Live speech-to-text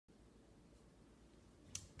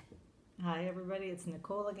Hi everybody, it's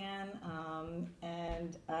Nicole again,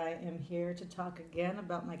 and I am here to talk again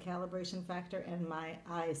about my calibration factor and my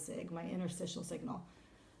ISIG, my interstitial signal.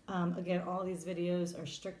 Again, all these videos are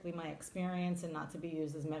strictly my experience and not to be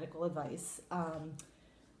used as medical advice.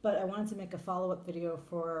 But I wanted to make a follow-up video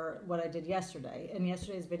for what I did yesterday. In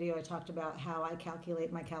yesterday's video, I talked about how I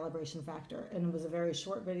calculate my calibration factor, and it was a very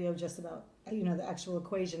short video just about, the actual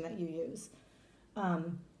equation that you use.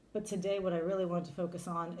 But today what I really want to focus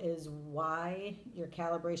on is why your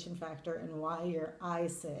calibration factor and why your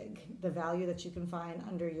ISIG, the value that you can find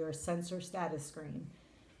under your sensor status screen,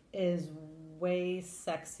 is way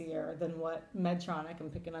sexier than what Medtronic, I'm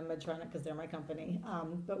picking on Medtronic because they're my company,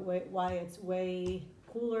 but why it's way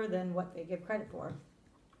cooler than what they give credit for.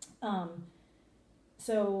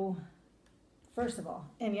 So first of all,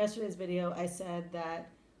 in yesterday's video I said that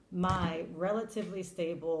my relatively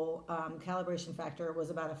stable calibration factor was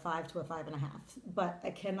about a 5 to a 5.5. But I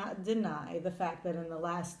cannot deny the fact that in the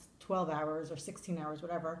last 12 hours or 16 hours,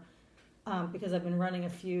 whatever, because I've been running a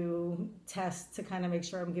few tests to kind of make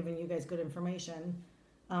sure I'm giving you guys good information,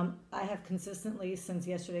 I have consistently, since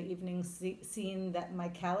yesterday evening, seen that my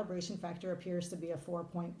calibration factor appears to be a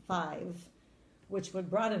 4.5, which would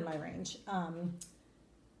broaden my range.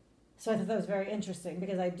 So I thought that was very interesting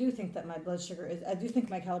because I do think that my blood sugar I do think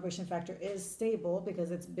my calibration factor is stable because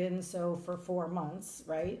it's been so for 4 months,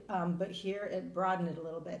 right? But here it broadened it a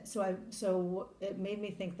little bit. So it made me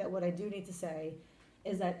think that what I do need to say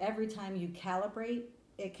is that every time you calibrate,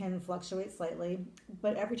 it can fluctuate slightly,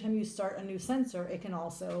 but every time you start a new sensor, it can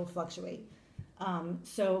also fluctuate.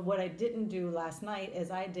 So what I didn't do last night is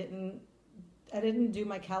I didn't do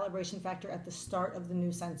my calibration factor at the start of the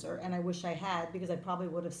new sensor, and I wish I had because I probably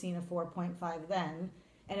would have seen a 4.5 then,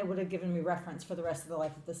 and it would have given me reference for the rest of the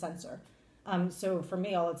life of the sensor. So for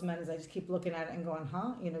me, all it's meant is I just keep looking at it and going,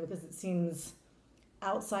 huh? Because it seems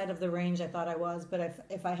outside of the range I thought I was, but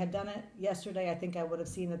if I had done it yesterday, I think I would have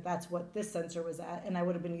seen that that's what this sensor was at, and I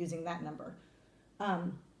would have been using that number.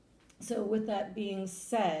 So with that being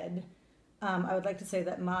said, I would like to say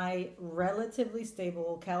that my relatively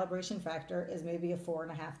stable calibration factor is maybe a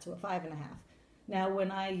 4.5 to a 5.5. Now, when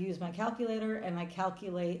I use my calculator and I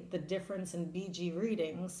calculate the difference in BG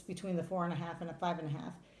readings between the 4.5 and a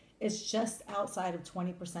 5.5, it's just outside of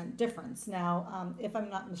 20% difference. Now, if I'm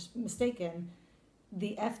not mistaken,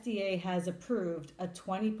 the FDA has approved a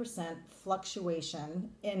 20% fluctuation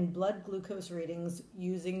in blood glucose readings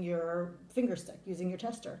using your finger stick, using your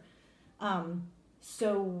tester.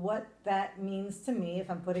 So what that means to me,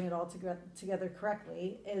 if I'm putting it all together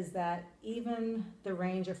correctly, is that even the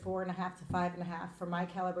range of 4.5 to 5.5 for my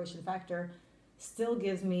calibration factor still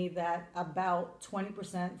gives me that about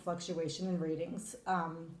 20% fluctuation in readings.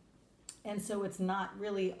 And so it's not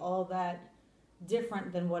really all that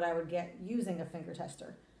different than what I would get using a finger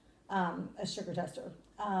tester, a sugar tester.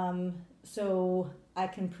 So I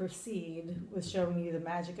can proceed with showing you the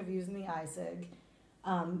magic of using the ISIG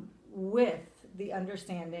with the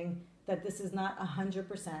understanding that this is not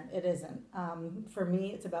 100%. It isn't. For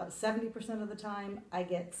me, it's about 70% of the time I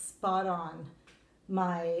get spot on.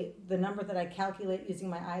 The number that I calculate using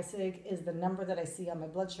my ISIG is the number that I see on my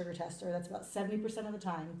blood sugar tester. That's about 70% of the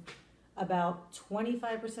time. About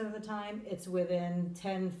 25% of the time, it's within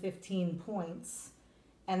 10, 15 points.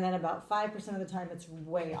 And then about 5% of the time, it's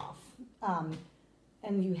way off.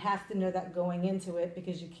 And you have to know that going into it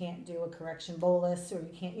because you can't do a correction bolus, or you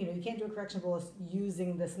can't do a correction bolus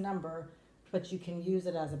using this number, but you can use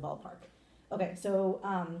it as a ballpark. Okay, so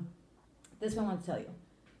this one I want to tell you.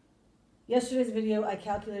 Yesterday's video, I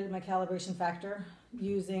calculated my calibration factor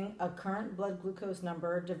using a current blood glucose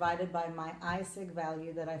number divided by my ISIG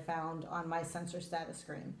value that I found on my sensor status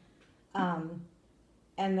screen. And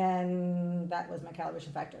then that was my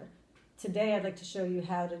calibration factor. Today, I'd like to show you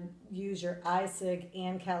how to use your ISIG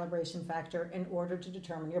and calibration factor in order to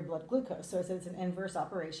determine your blood glucose. So I said it's an inverse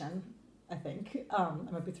operation, I think. I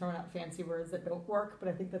might be throwing out fancy words that don't work, but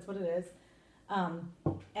I think that's what it is.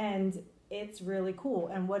 And it's really cool.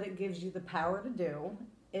 And what it gives you the power to do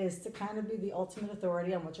is to kind of be the ultimate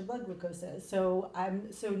authority on what your blood glucose is. So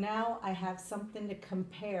now I have something to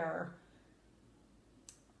compare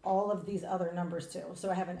all of these other numbers too. So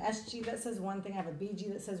I have an SG that says one thing, I have a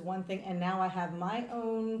BG that says one thing, and now I have my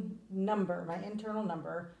own number, my internal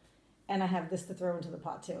number, and I have this to throw into the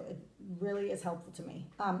pot too. It really is helpful to me.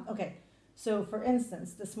 Okay, so for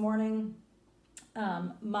instance, this morning, I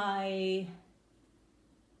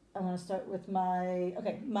want to start with my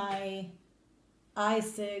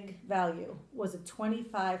ISIG value was a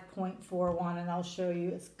 25.41, and I'll show you,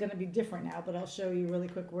 it's going to be different now, but I'll show you really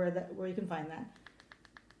quick where you can find that.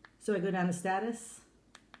 So I go down to status,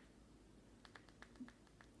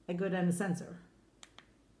 I go down to sensor.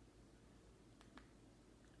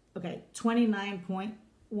 Okay, 29.15. I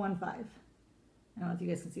don't know if you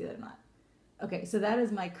guys can see that or not. Okay, so that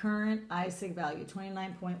is my current ISIG value,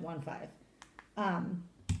 29.15.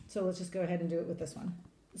 So let's just go ahead and do it with this one.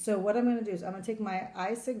 So what I'm going to do is I'm going to take my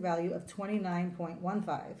ISIG value of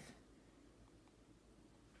 29.15.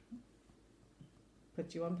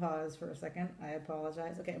 Put you on pause for a second. I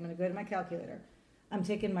apologize. Okay, I'm going to go to my calculator. I'm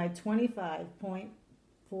taking my 25.4,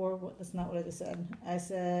 that's not what I just said. I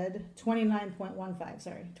said 29.15,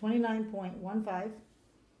 sorry. 29.15.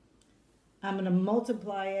 I'm going to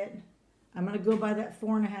multiply it. I'm going to go by that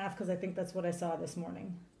 4.5 because I think that's what I saw this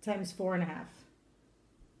morning. Times 4.5.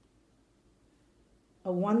 A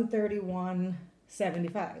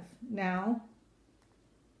 131.75. Now,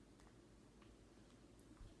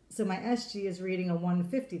 so my SG is reading a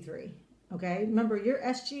 153. Okay, remember your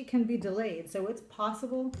SG can be delayed, so it's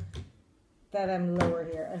possible that I'm lower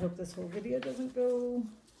here. I hope this whole video doesn't go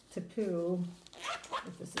to poo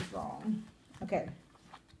if this is wrong. Okay.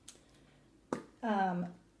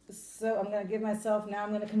 So I'm going to give myself, now I'm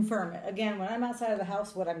going to confirm it. Again, when I'm outside of the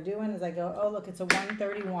house, what I'm doing is I go, oh, look, it's a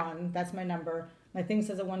 131. That's my number. My thing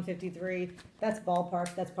says a 153. That's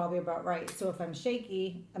ballpark. That's probably about right. So if I'm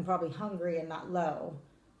shaky, I'm probably hungry and not low.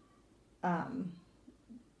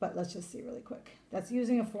 But let's just see really quick. That's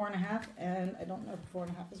using a 4.5, and I don't know if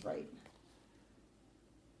 4.5 is right.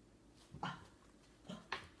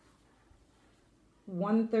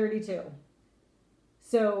 132.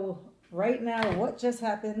 So right now, what just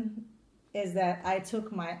happened is that I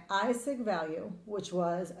took my ISIG value, which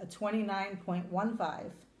was a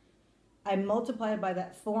 29.15. I multiplied by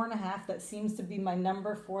that 4.5 that seems to be my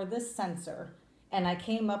number for this sensor, and I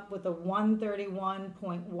came up with a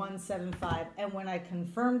 131.175. And when I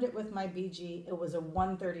confirmed it with my BG, it was a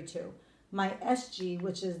 132. My SG,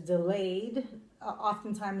 which is delayed,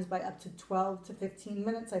 oftentimes by up to 12 to 15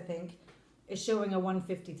 minutes, I think, is showing a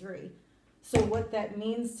 153. So what that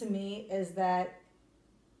means to me is that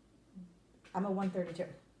I'm a 132.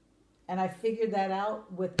 And I figured that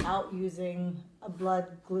out without using a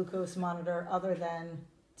blood glucose monitor other than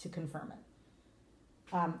to confirm it.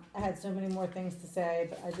 I had so many more things to say,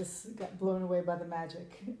 but I just got blown away by the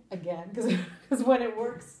magic again. Because when it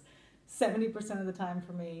works 70% of the time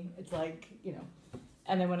for me, it's like, you know,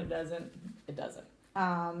 and then when it doesn't, it doesn't.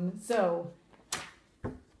 So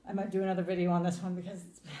I might do another video on this one because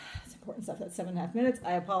it's important stuff. That's 7.5 minutes.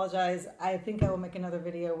 I apologize. I think I will make another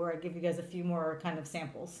video where I give you guys a few more kind of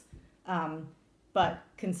samples. But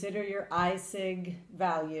consider your ISIG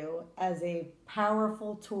value as a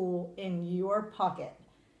powerful tool in your pocket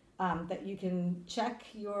that you can check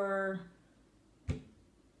your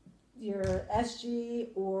SG,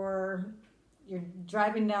 or you're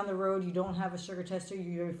driving down the road, you don't have a sugar tester,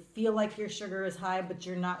 you feel like your sugar is high, but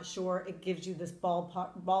you're not sure. It gives you this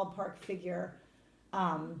ballpark figure.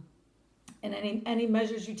 And any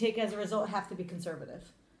measures you take as a result have to be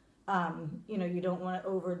conservative. You know, you don't want to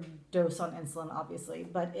overdose on insulin, obviously,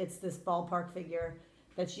 but it's this ballpark figure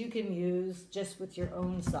that you can use just with your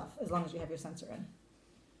own stuff, as long as you have your sensor in.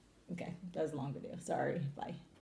 Okay, that was a long video. Sorry. Bye.